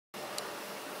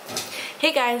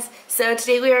Hey guys, so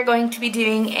today we are going to be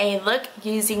doing a look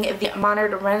using the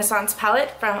Modern Renaissance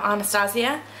palette from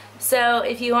Anastasia. So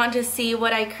if you want to see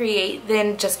what I create,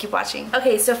 then just keep watching.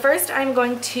 Okay, so first I'm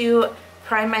going to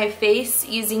prime my face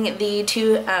using the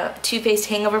Too Faced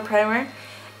Hangover Primer,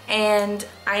 and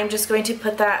I am just going to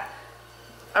put that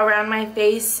around my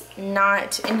face,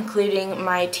 not including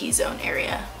my T-zone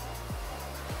area.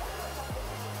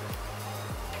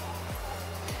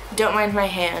 Don't mind my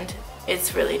hand.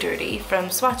 It's really dirty from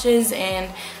swatches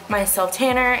and my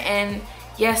self-tanner, and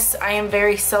yes, I am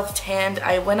very self-tanned.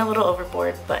 I went a little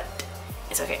overboard, but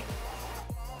it's okay.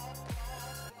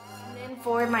 And then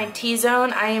for my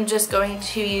T-zone, I am just going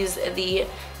to use the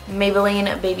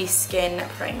Maybelline Baby Skin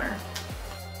Primer.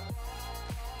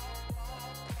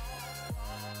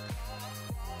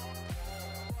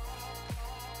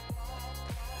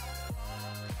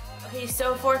 Okay,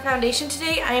 so for foundation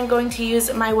today, I am going to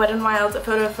use my Wet n Wild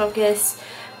Photo Focus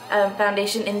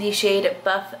foundation in the shade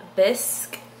Buff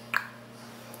Bisque.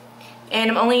 And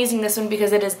I'm only using this one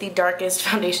because it is the darkest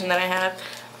foundation that I have.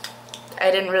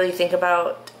 I didn't really think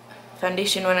about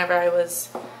foundation whenever I was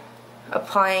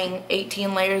applying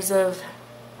 18 layers of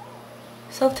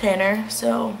self-tanner,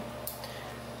 so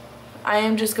I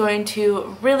am just going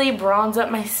to really bronze up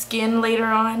my skin later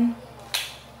on,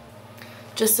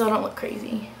 just so I don't look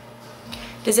crazy.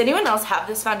 Does anyone else have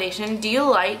this foundation? Do you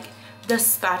like the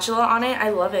spatula on it? I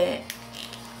love it.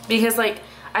 Because like,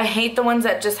 I hate the ones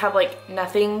that just have like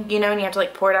nothing, you know, and you have to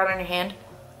like pour it out on your hand.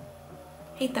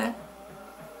 Hate that.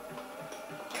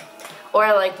 Or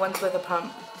I like ones with a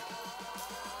pump.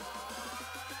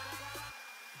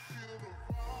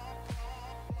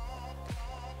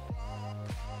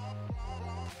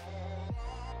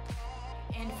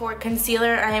 And for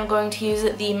concealer, I am going to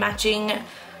use the matching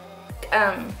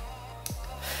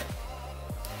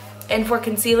And for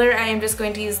concealer, I am just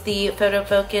going to use the Photo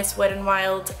Focus Wet n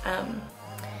Wild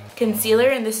concealer,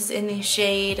 and this is in the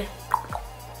shade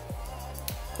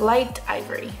Light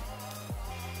Ivory.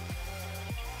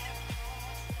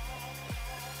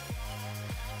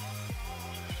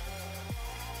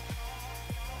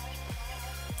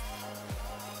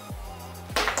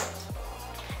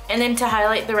 And then to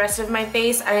highlight the rest of my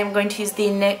face, I am going to use the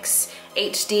NYX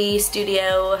HD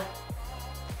Studio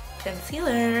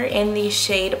concealer in the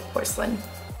shade Porcelain.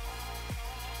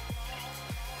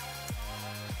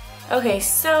 Okay,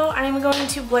 so I'm going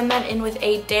to blend that in with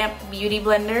a damp beauty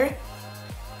blender.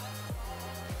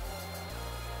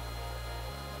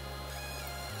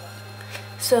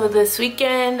 So this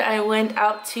weekend I went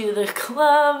out to the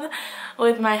club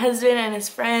with my husband and his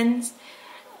friends,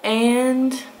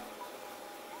 and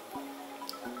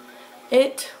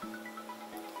it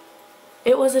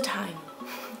was a time.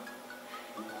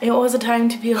 It was a time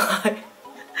to be alive.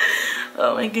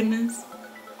 Oh my goodness.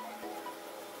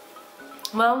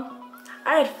 Well,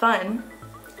 I had fun.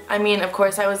 I mean, of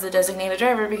course I was the designated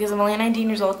driver because I'm only 19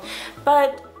 years old,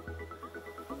 but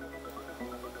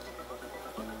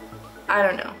I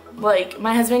don't know. Like,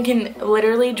 my husband can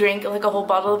literally drink like a whole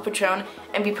bottle of Patron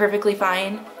and be perfectly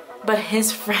fine, but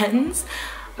his friends,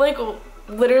 like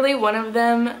literally one of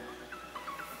them,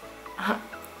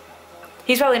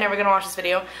 he's probably never gonna watch this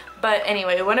video, but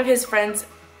anyway, one of his friends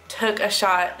took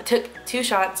 2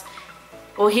 shots.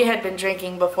 Well, he had been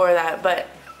drinking before that, but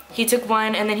he took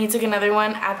one and then he took another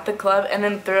one at the club and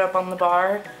then threw up on the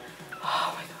bar.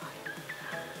 Oh my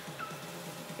god.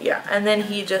 Yeah, and then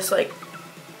he just like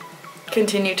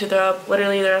continued to throw up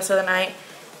literally the rest of the night.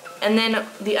 And then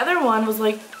the other one was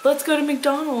like, let's go to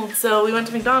McDonald's. So we went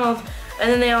to McDonald's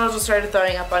and then they all just started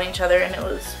throwing up on each other, and it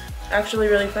was actually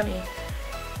really funny.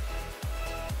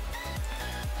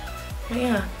 But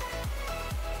yeah.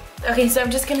 Okay, so I'm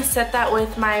just gonna set that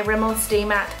with my Rimmel Stay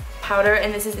Matte powder,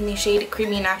 and this is in the shade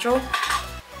Creamy Natural.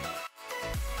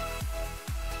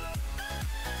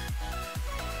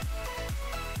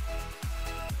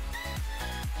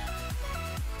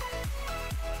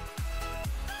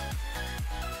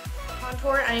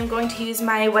 Contour, I am going to use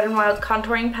my Wet n Wild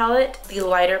contouring palette, the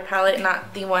lighter palette,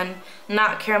 not the one,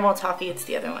 not Caramel Toffee, it's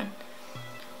the other one.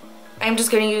 I'm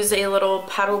just gonna use a little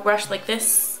paddle brush like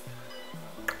this.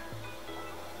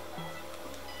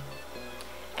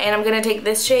 And I'm gonna take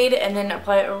this shade and then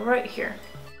apply it right here.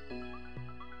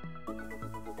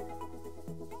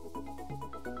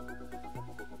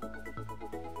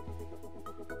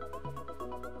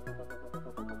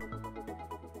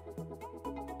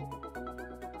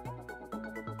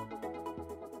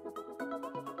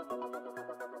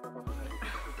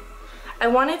 I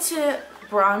wanted to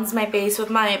bronze my face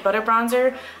with my butter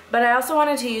bronzer, but I also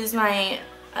wanted to use my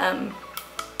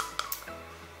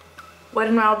Wet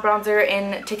n Wild bronzer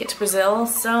in Ticket to Brazil,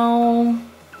 so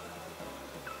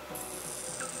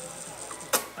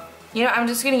You know, I'm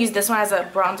just gonna use this one as a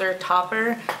bronzer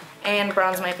topper and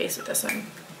bronze my face with this one.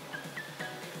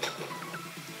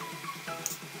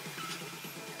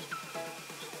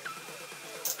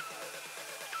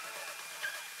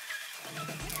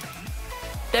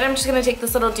 Then I'm just gonna take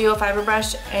this little duo fiber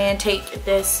brush and take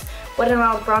this Wet n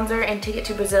Wild bronzer and take it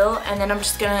to Brazil, and then I'm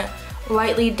just gonna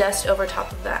lightly dust over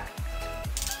top of that.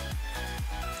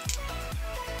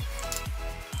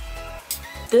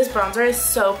 This bronzer is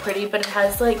so pretty, but it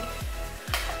has like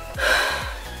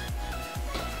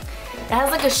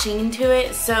a sheen to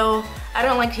it, so I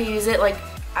don't like to use it like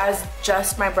as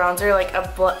just my bronzer, like a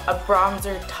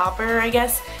bronzer topper, I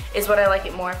guess, is what I like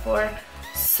it more for.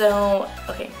 So,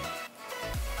 okay.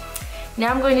 Now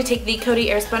I'm going to take the Coty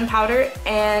Airspun powder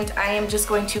and I am just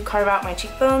going to carve out my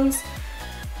cheekbones.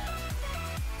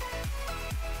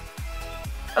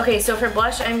 Okay, so for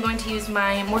blush I'm going to use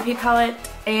my Morphe palette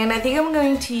and I think I'm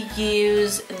going to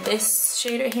use this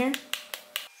shade right here.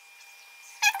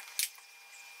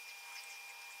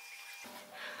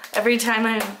 Every time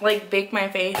I like bake my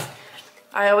face,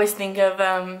 I always think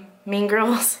of Mean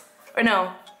Girls, or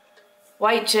no,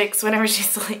 White Chicks, whenever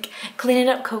she's like, clean it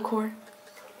up, Cocor.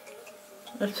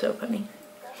 That's so funny.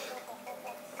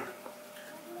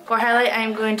 For highlight,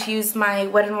 I'm going to use my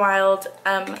Wet n Wild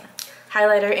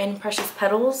highlighter in Precious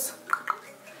Petals.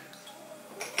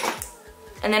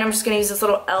 And then I'm just going to use this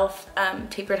little e.l.f.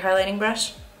 tapered highlighting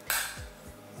brush.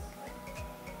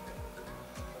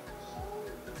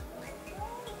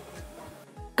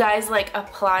 Guys, like,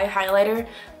 apply highlighter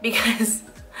because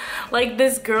like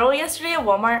this girl yesterday at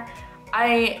Walmart,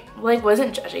 I like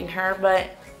wasn't judging her, but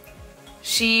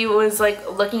she was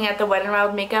like looking at the Wet n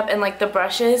Wild makeup and like the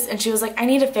brushes, and she was like, I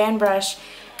need a fan brush.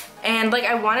 And like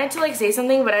I wanted to like say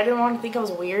something, but I didn't want to think I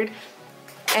was weird.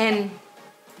 And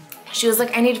she was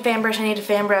like, I need a fan brush, I need a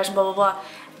fan brush, blah blah blah.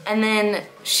 And then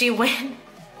she went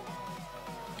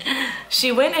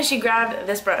and she grabbed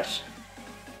this brush.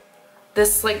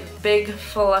 This like big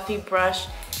fluffy brush.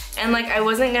 And like I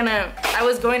was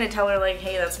going to tell her like,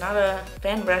 hey, that's not a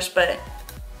fan brush, but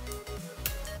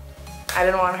I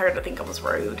didn't want her to think I was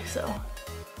rude, so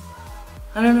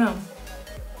I don't know.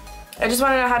 I just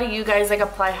want to know, how do you guys like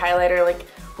apply highlighter? Like,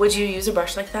 would you use a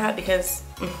brush like that? Because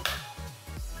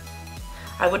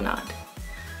I would not.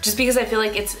 Just because I feel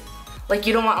like it's like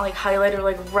you don't want like highlighter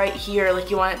like right here, like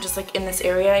you want it just like in this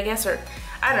area, I guess, or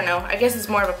I don't know. I guess it's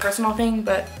more of a personal thing,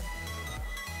 but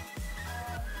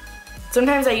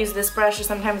sometimes I use this brush or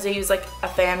sometimes I use like a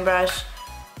fan brush,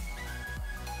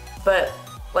 but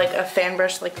like a fan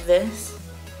brush like this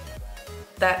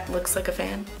that looks like a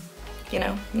fan, you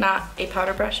know, not a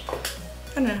powder brush.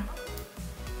 I don't know.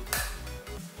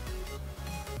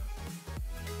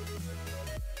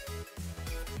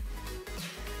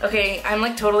 Okay, I'm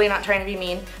like totally not trying to be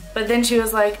mean, but then she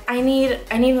was like, I need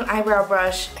an eyebrow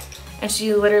brush, and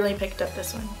she literally picked up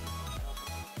this one.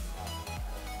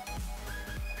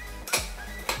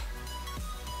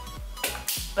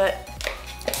 But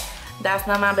that's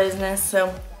not my business, so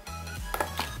I'm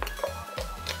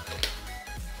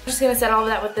just gonna set all of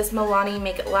that with this Milani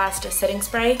Make It Last setting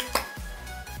spray.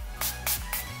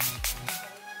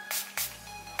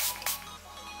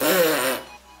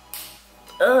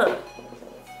 Ugh.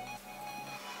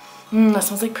 That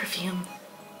smells like perfume.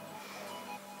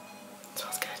 It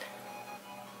smells good.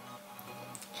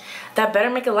 That better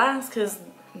make it last, because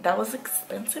that was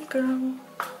expensive, girl.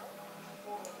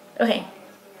 Okay.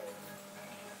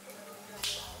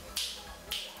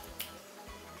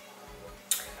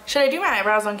 Should I do my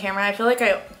eyebrows on camera? I feel like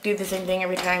I do the same thing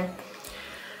every time.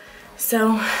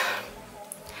 So,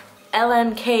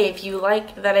 LMK, if you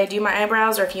like that I do my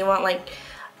eyebrows, or if you want like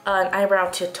an eyebrow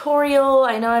tutorial.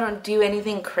 I know I don't do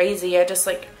anything crazy. I just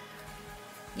like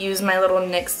use my little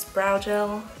NYX brow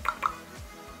gel.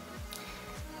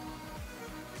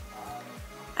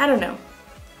 I don't know.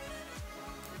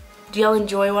 Do y'all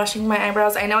enjoy washing my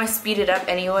eyebrows? I know I speed it up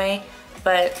anyway,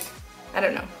 but I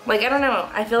don't know. Like, I don't know.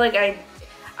 I feel like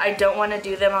I don't want to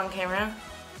do them on camera.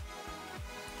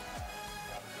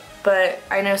 But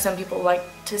I know some people like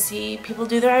to see people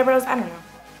do their eyebrows. I don't know.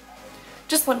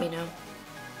 Just let me know.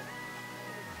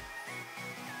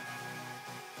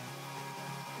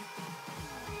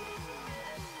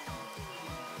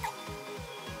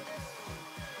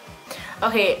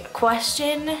 Okay,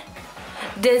 question.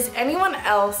 Does anyone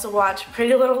else watch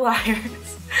Pretty Little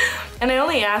Liars? And I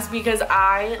only ask because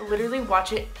I literally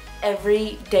watch it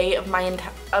every day of my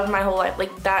whole life.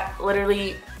 Like, that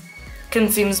literally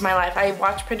consumes my life. I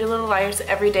watch Pretty Little Liars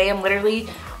every day. I'm literally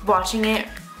watching it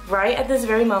right at this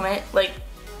very moment. Like,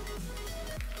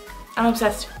 I'm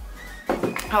obsessed.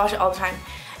 I watch it all the time.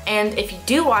 And if you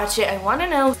do watch it, I want to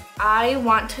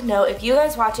know if you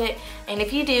guys watch it, and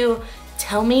if you do,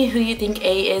 tell me who you think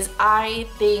A is. I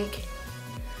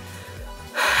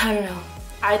don't know.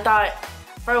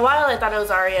 For a while I thought it was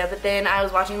Aria, but then I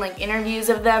was watching like interviews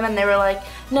of them and they were like,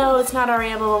 no, it's not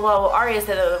Aria, blah, blah, blah. Well, Aria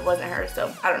said that it wasn't her,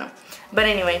 so I don't know. But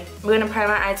anyway, I'm going to prime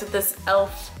my eyes with this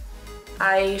e.l.f.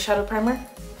 eyeshadow primer.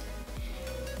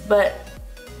 But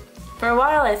for a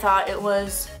while I thought it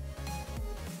was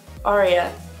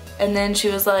Aria. And then she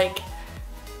was like,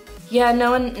 yeah,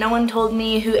 no one told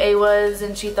me who A was,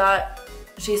 and she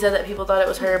said that people thought it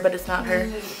was her, but it's not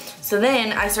her. So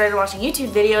then I started watching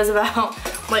YouTube videos about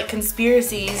like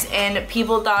conspiracies, and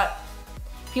people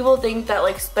think that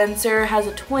like Spencer has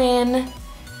a twin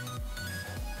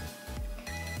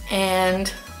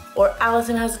or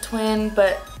Allison has a twin,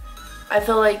 but I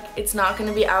feel like it's not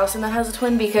gonna be Allison that has a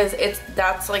twin because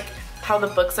that's like how the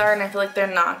books are, and I feel like they're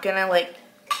not gonna like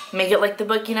make it like the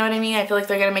book, you know what I mean? I feel like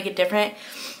they're gonna make it different.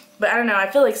 But I don't know, I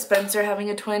feel like Spencer having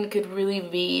a twin could really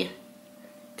be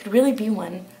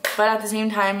one. But at the same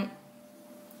time,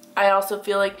 I also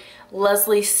feel like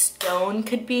Leslie Stone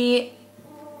could be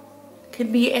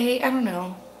I don't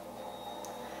know.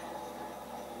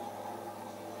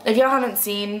 If y'all haven't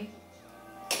seen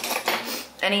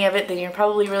any of it, then you're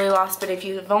probably really lost. But if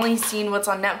you've only seen what's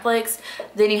on Netflix,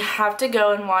 then you have to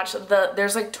go and watch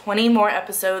there's like 20 more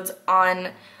episodes on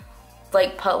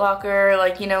like Putlocker,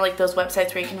 like, you know, like those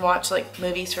websites where you can watch like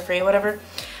movies for free or whatever.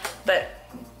 But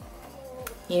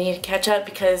you need to catch up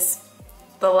because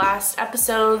the last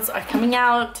episodes are coming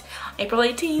out April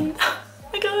 18th. Oh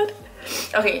my god.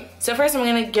 Okay, so first I'm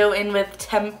gonna go in with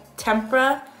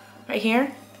Tempera right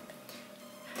here.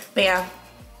 But yeah,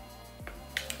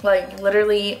 like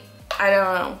literally, I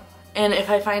don't know. And if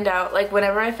I find out, like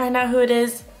whenever I find out who it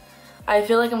is, I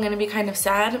feel like I'm gonna be kind of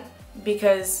sad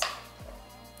because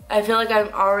I feel like I'm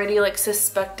already like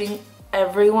suspecting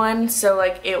everyone, so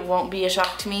like it won't be a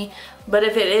shock to me. But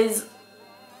if it is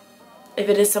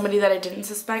somebody that I didn't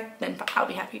suspect, then I'll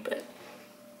be happy. But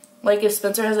like if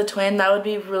Spencer has a twin, that would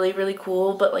be really, really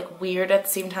cool, but like weird at the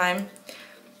same time.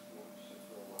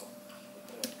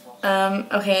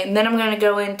 Okay, and then I'm gonna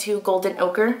go into Golden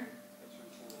Ochre.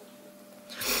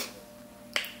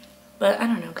 But I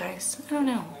don't know, guys. I don't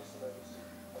know.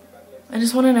 I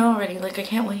just want to know already. Like, I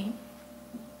can't wait.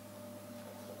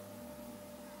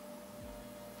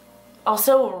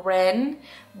 Also, Ren,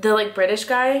 the like British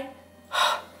guy,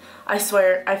 I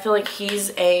swear, I feel like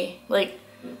he's A. Like,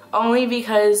 only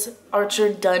because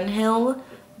Archer Dunhill,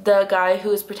 the guy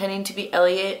who is pretending to be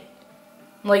Elliot,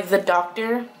 like the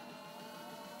doctor,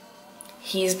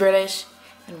 he's British,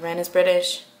 and Ren is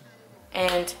British,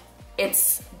 and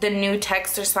it's the new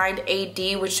texts are signed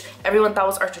AD, which everyone thought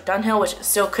was Archer Dunhill, which it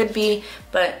still could be,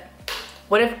 but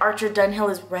what if Archer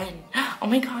Dunhill is Ren? Oh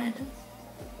my god.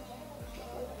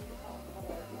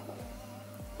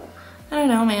 I don't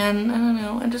know, man. I don't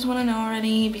know. I just want to know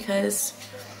already because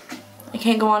I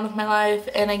can't go on with my life,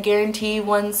 and I guarantee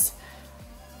once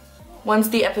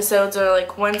the episodes are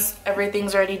like, once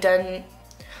everything's already done,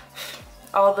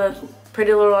 all the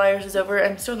Pretty Little Liars is over,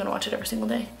 I'm still gonna watch it every single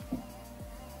day.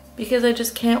 Because I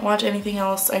just can't watch anything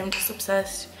else. I'm just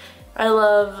obsessed. I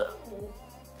love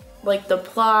like the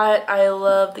plot, I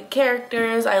love the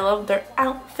characters, I love their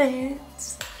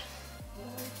outfits.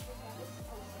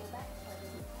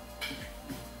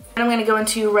 And I'm gonna go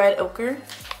into Red Ochre.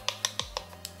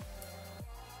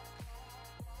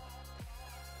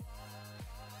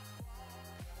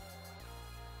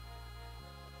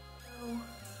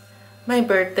 My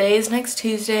birthday is next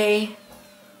Tuesday.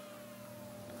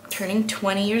 Turning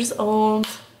 20 years old.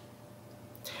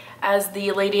 As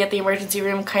the lady at the emergency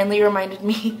room kindly reminded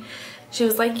me, she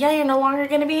was like, yeah, you're no longer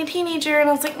gonna be a teenager. And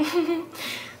I was like,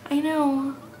 I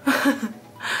know.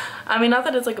 I mean, not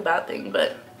that it's like a bad thing,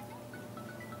 but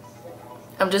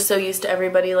I'm just so used to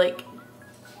everybody like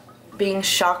being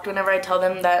shocked whenever I tell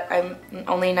them that I'm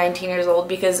only 19 years old,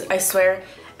 because I swear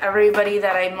everybody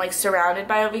that I'm like surrounded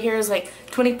by over here is like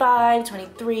 25,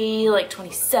 23, like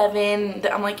 27.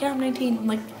 I'm like, yeah, I'm 19. I'm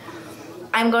like,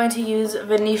 I'm going to use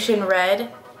Venetian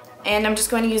Red, and I'm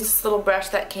just going to use this little brush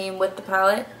that came with the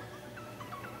palette.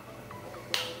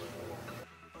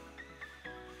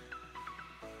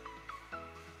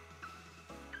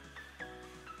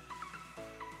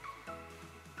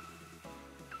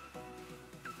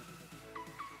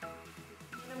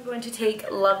 I'm going to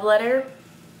take Love Letter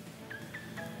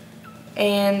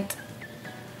and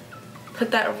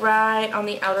put that right on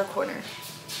the outer corner.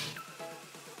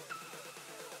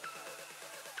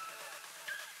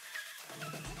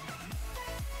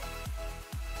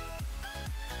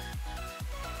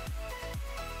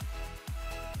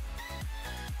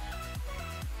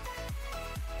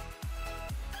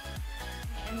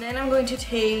 And then I'm going to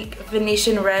take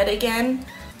Venetian Red again,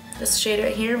 this shade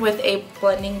right here, with a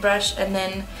blending brush and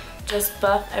then just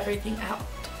buff everything out.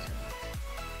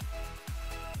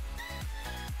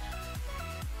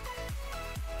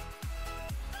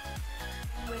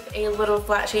 With a little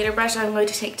flat shader brush, I'm going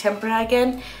to take Tempera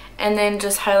again and then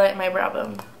just highlight my brow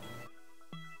bone.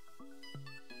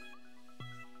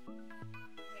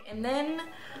 And then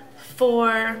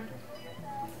for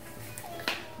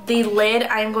the lid,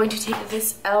 I'm going to take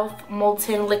this e.l.f.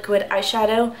 Molten Liquid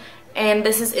Eyeshadow, and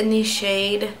this is in the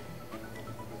shade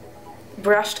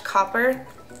Brushed Copper.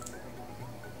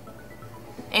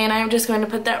 And I'm just going to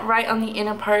put that right on the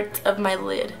inner part of my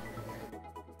lid.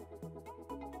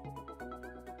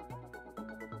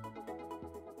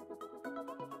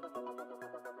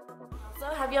 So,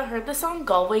 have y'all heard the song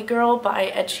Galway Girl by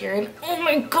Ed Sheeran? Oh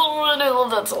my god, I love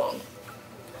that song.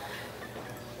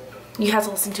 You have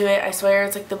to listen to it, I swear,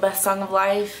 it's like the best song of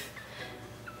life.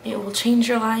 It will change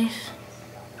your life.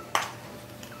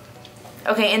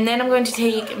 Okay, and then I'm going to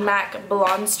take MAC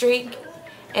Blonde Streak,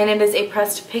 and it is a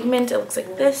pressed pigment. It looks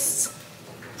like this.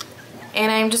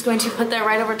 And I'm just going to put that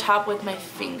right over top with my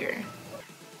finger.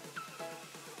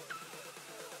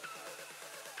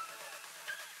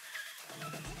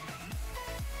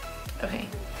 Okay,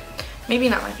 maybe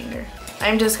not my finger.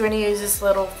 I'm just going to use this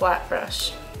little flat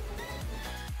brush.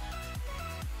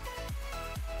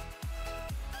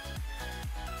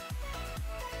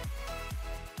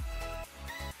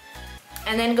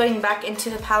 And then going back into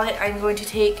the palette, I'm going to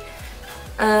take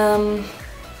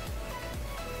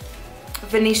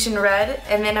Venetian Red,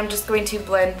 and then I'm just going to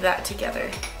blend that together.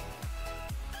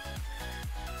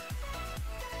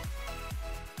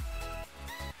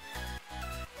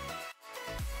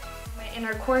 For my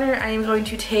inner corner, I am going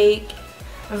to take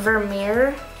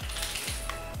Vermeer,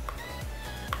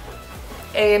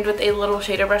 and with a little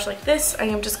shader brush like this, I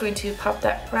am just going to pop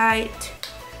that right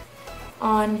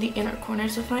on the inner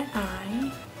corners of my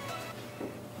eye.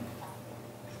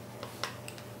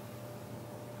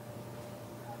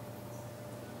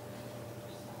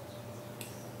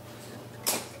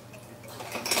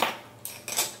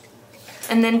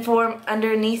 And then for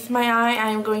underneath my eye, I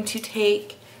am going to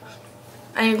take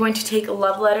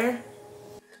Love Letter.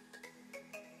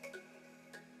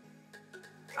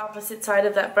 Opposite side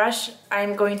of that brush,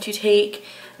 I'm going to take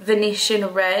Venetian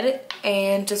Red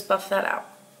and just buff that out.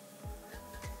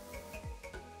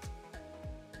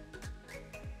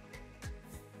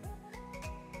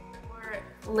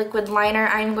 Liquid liner,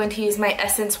 I'm going to use my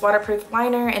Essence waterproof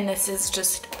liner, and this is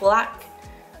just black.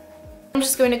 I'm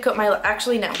just going to coat my,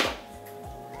 actually no.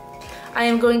 I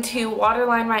am going to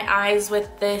waterline my eyes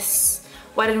with this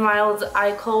Wet n Wild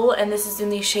Eye Kohl, and this is in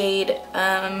the shade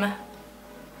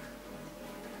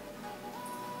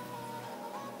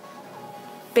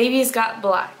Baby's Got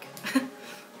Black.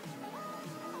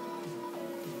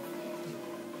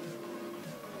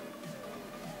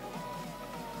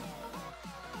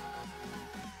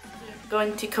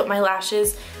 Going to coat my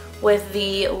lashes with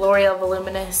the L'Oreal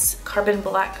Voluminous Carbon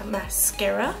Black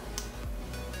Mascara.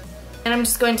 And I'm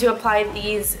just going to apply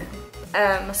these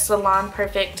Salon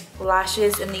Perfect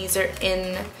lashes, and these are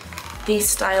in the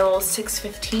style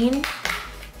 615.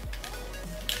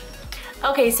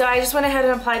 Okay, so I just went ahead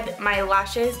and applied my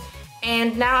lashes,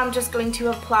 and now I'm just going to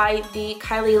apply the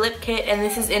Kylie Lip Kit, and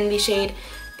this is in the shade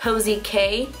Posy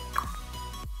K.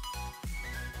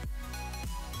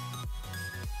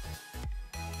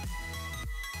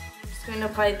 I'm going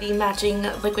to apply the matching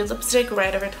liquid lipstick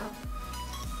right over top.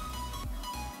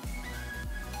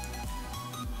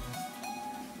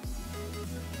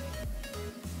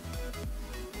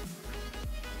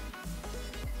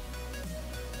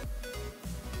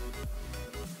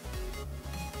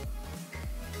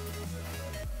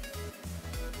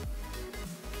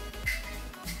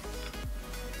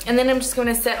 And then I'm just going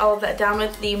to set all of that down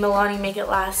with the Milani Make It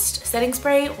Last setting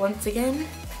spray once again.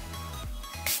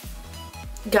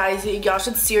 Guys, y'all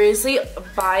should seriously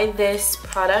buy this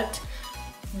product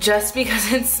just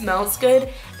because it smells good.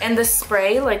 And the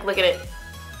spray, like, look at it.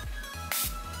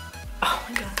 Oh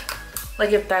my god.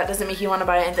 Like, if that doesn't make you want to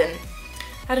buy it, then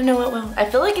I don't know what will. I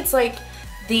feel like it's like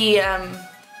the,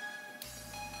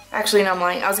 actually no, I'm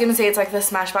lying. I was gonna say it's like the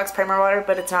Smashbox Primer Water,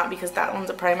 but it's not, because that one's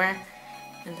a primer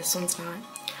and this one's not.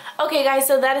 Okay guys,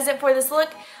 so that is it for this look.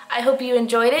 I hope you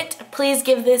enjoyed it. Please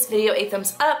give this video a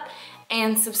thumbs up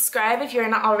and subscribe if you're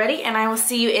not already, and I will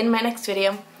see you in my next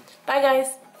video. Bye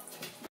guys!